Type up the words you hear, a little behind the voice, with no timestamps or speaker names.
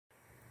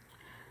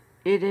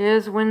It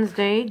is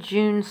Wednesday,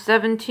 June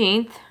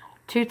 17th,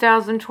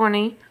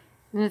 2020,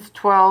 and it's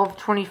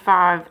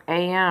 12:25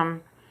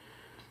 a.m.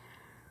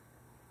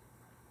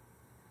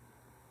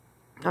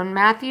 On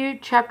Matthew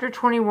chapter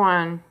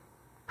 21,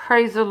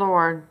 praise the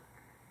Lord.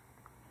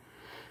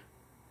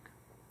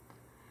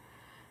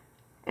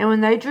 And when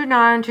they drew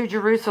nigh unto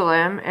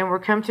Jerusalem, and were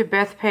come to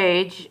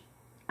Bethphage,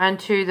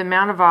 unto the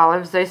Mount of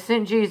Olives, they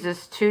sent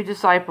Jesus 2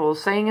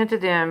 disciples, saying unto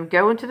them,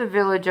 Go into the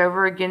village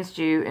over against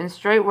you, and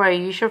straightway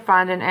ye shall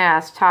find an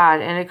ass tied,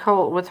 and a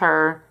colt with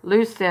her.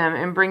 Loose them,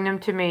 and bring them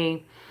to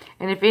me.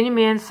 And if any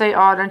man say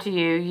aught unto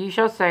you, ye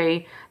shall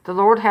say, The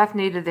Lord hath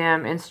need of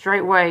them, and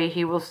straightway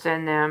he will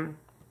send them.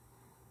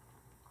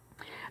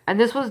 And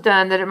this was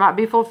done, that it might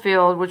be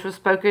fulfilled, which was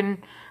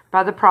spoken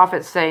by the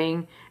prophet,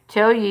 saying,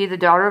 Tell ye the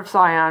daughter of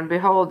Sion,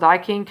 Behold, thy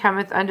king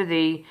cometh unto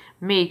thee,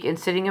 meek, and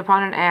sitting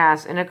upon an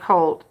ass, and a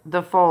colt,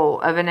 the foal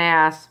of an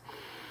ass.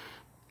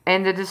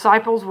 And the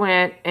disciples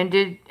went and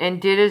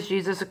did as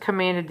Jesus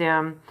commanded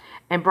them,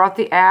 and brought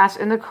the ass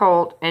and the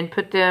colt, and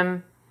put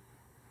on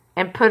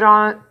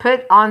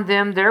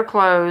them their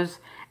clothes,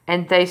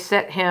 and they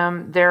set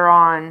him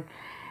thereon.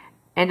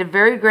 And a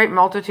very great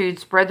multitude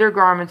spread their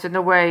garments in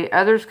the way.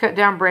 Others cut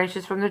down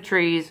branches from the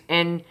trees,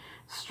 and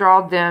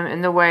strawed them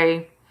in the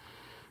way.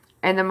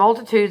 And the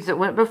multitudes that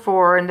went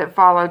before and that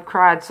followed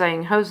cried,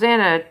 saying,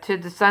 Hosanna to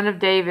the Son of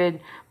David.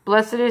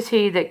 Blessed is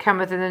he that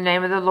cometh in the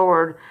name of the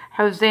Lord.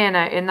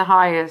 Hosanna in the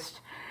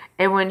highest.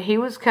 And when he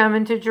was come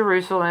into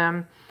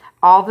Jerusalem,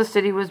 all the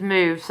city was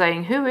moved,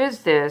 saying, Who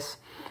is this?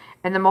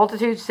 And the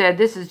multitude said,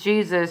 This is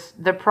Jesus,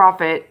 the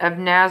prophet of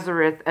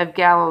Nazareth of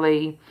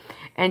Galilee.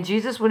 And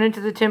Jesus went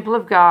into the temple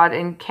of God,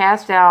 and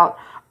cast out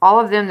all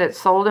of them that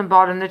sold and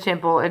bought in the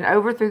temple, and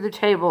overthrew the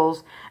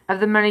tables of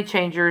the money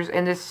changers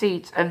and the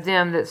seats of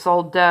them that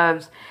sold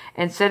doves,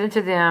 and said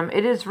unto them,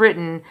 It is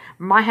written,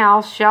 My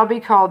house shall be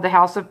called the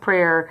house of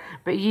prayer,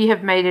 but ye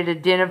have made it a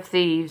den of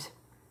thieves.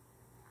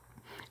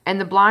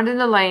 And the blind and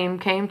the lame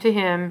came to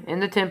him in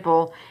the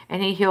temple,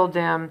 and he healed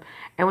them.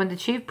 And when the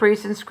chief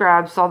priests and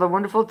scribes saw the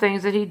wonderful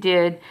things that he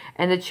did,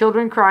 and the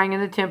children crying in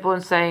the temple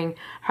and saying,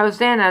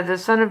 Hosanna, the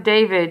Son of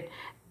David,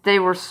 they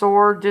were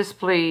sore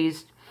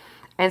displeased,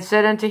 and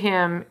said unto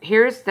him,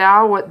 Hearest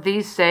thou what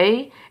these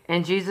say?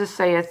 And Jesus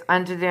saith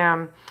unto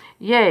them,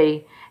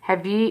 Yea,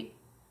 have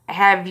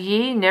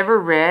ye never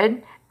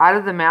read, Out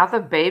of the mouth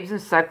of babes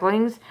and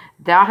sucklings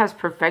thou hast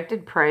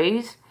perfected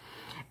praise?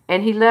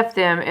 And he left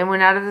them, and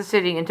went out of the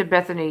city into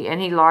Bethany,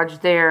 and he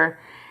lodged there.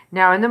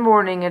 Now in the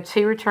morning, as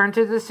he returned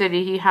to the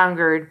city, he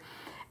hungered.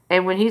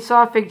 And when he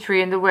saw a fig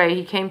tree in the way,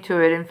 he came to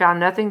it, and found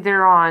nothing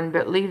thereon,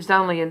 but leaves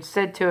only, and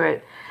said to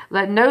it,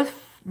 Let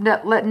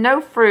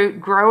no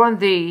fruit grow on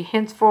thee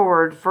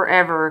henceforward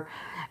forever.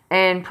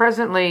 And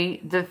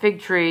presently the fig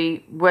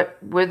tree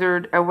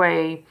withered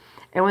away.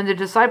 And when the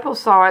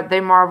disciples saw it,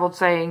 they marveled,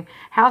 saying,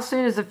 How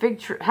soon is the fig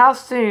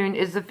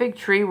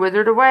tree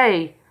withered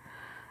away?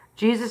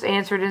 Jesus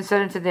answered and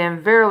said unto them,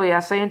 Verily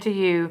I say unto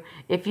you,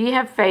 if ye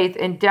have faith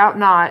and doubt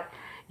not,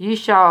 ye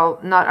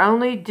shall not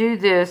only do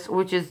this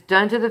which is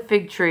done to the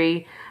fig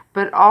tree,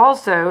 but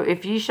also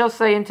if ye shall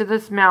say unto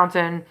this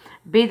mountain,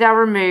 Be thou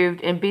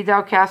removed, and be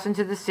thou cast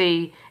into the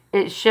sea,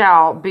 it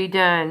shall be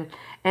done.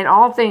 And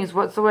all things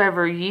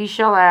whatsoever ye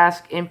shall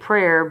ask in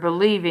prayer,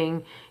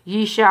 believing,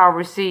 ye shall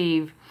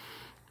receive.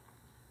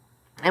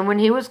 And when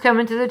he was come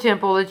into the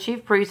temple, the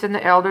chief priests and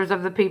the elders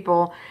of the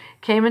people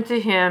came unto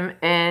him,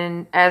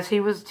 and as he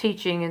was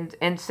teaching,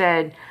 and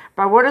said,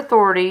 By what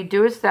authority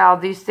doest thou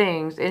these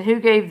things? And who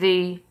gave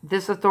thee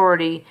this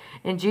authority?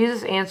 And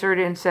Jesus answered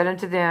and said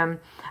unto them,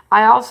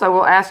 I also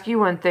will ask you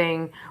one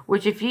thing,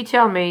 which if ye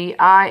tell me,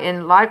 I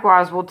and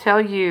likewise will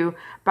tell you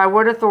by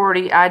what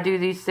authority I do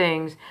these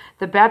things.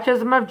 The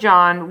baptism of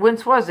John,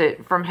 whence was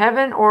it? From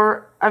heaven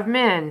or of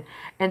men?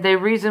 And they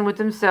reasoned with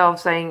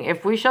themselves, saying,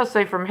 If we shall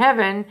say from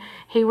heaven,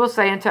 he will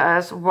say unto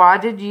us, Why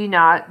did ye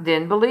not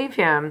then believe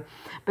him?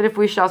 But if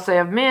we shall say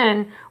of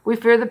men, we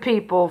fear the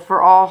people,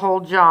 for all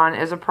hold John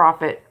as a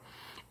prophet.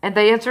 And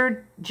they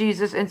answered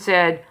Jesus and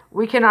said,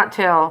 We cannot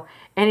tell.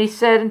 And he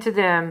said unto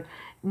them,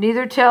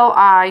 Neither tell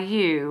I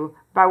you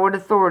by what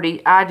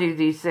authority I do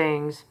these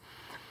things.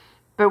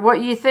 But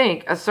what ye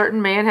think? A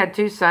certain man had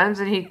 2 sons,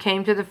 and he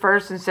came to the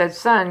first and said,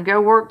 Son, go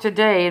work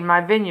today in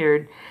my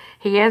vineyard.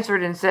 He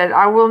answered and said,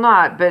 I will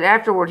not. But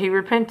afterward he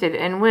repented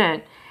and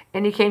went.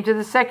 And he came to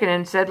the second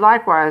and said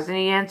likewise. And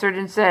he answered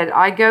and said,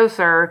 I go,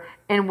 sir,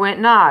 and went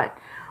not.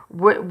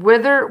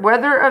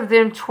 Whether of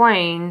them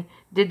twain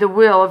did the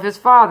will of his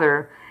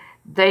father?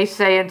 They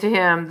say unto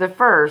him, The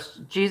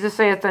first. Jesus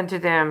saith unto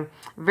them,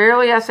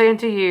 Verily I say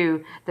unto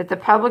you, that the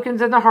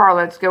publicans and the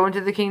harlots go into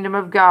the kingdom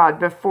of God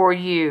before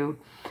you.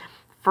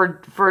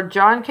 For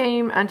John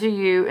came unto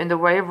you in the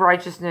way of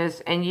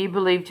righteousness, and ye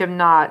believed him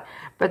not.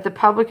 But the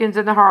publicans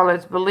and the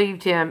harlots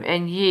believed him,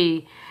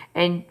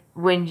 and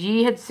when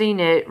ye had seen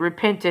it,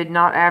 repented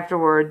not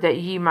afterward, that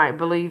ye might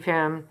believe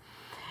him.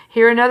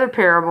 Hear another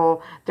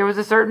parable. There was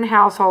a certain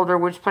householder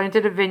which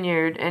planted a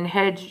vineyard and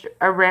hedged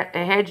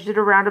it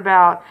around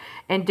about,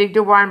 and digged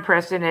a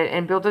winepress in it,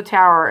 and built a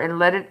tower, and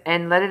let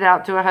it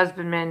out to a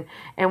husbandman,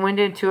 and went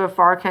into a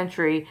far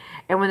country.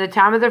 And when the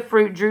time of the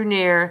fruit drew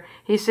near,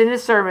 he sent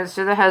his servants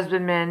to the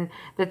husbandmen,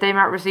 that they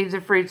might receive the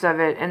fruits of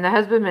it. And the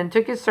husbandman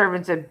took his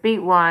servants and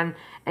beat one,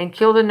 and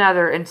killed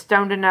another, and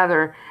stoned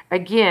another.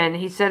 Again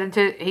he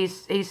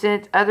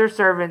sent other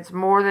servants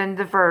more than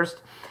the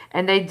first,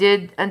 and they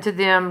did unto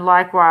them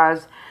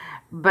likewise.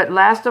 But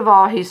last of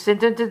all he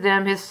sent unto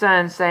them his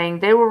son, saying,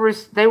 They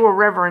will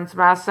reverence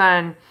my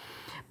son.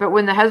 But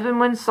when the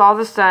husbandmen saw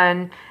the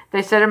son,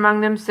 they said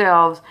among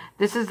themselves,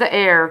 This is the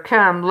heir.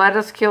 Come, let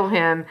us kill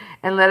him,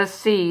 and let us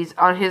seize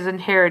on his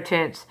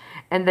inheritance.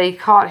 And they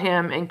caught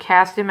him, and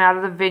cast him out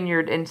of the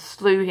vineyard, and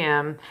slew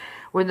him.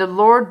 When the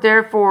Lord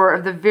therefore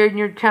of the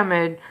vineyard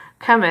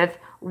cometh,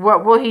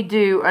 what will he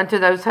do unto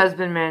those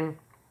husbandmen?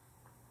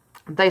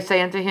 They say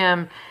unto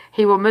him,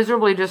 He will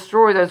miserably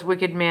destroy those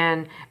wicked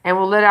men, and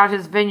will let out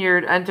his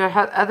vineyard unto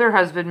other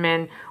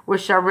husbandmen,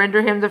 which shall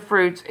render him the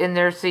fruits in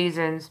their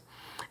seasons.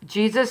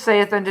 Jesus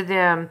saith unto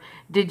them,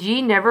 Did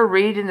ye never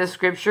read in the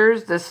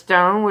Scriptures, the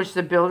stone which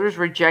the builders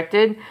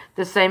rejected,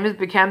 the same is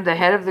become the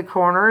head of the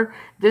corner?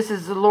 This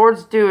is the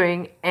Lord's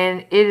doing,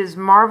 and it is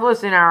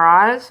marvelous in our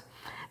eyes.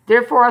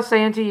 Therefore I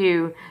say unto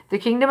you, the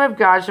kingdom of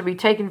God shall be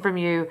taken from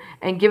you,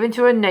 and given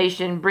to a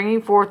nation,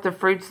 bringing forth the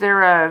fruits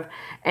thereof.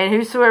 And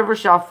whosoever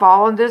shall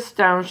fall on this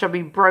stone shall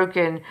be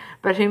broken,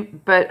 but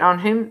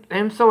on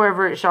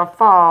whomsoever it shall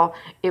fall,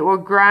 it will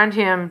grind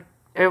him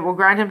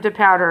to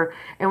powder.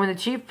 And when the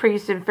chief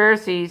priests and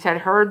Pharisees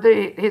had heard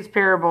his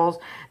parables,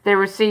 they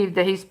received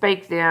that he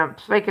spake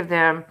of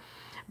them.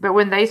 But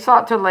when they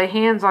sought to lay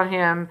hands on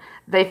him,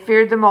 they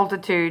feared the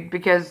multitude,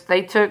 because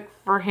they took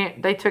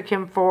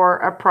him for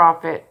a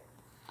prophet.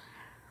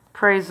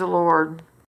 Praise the Lord.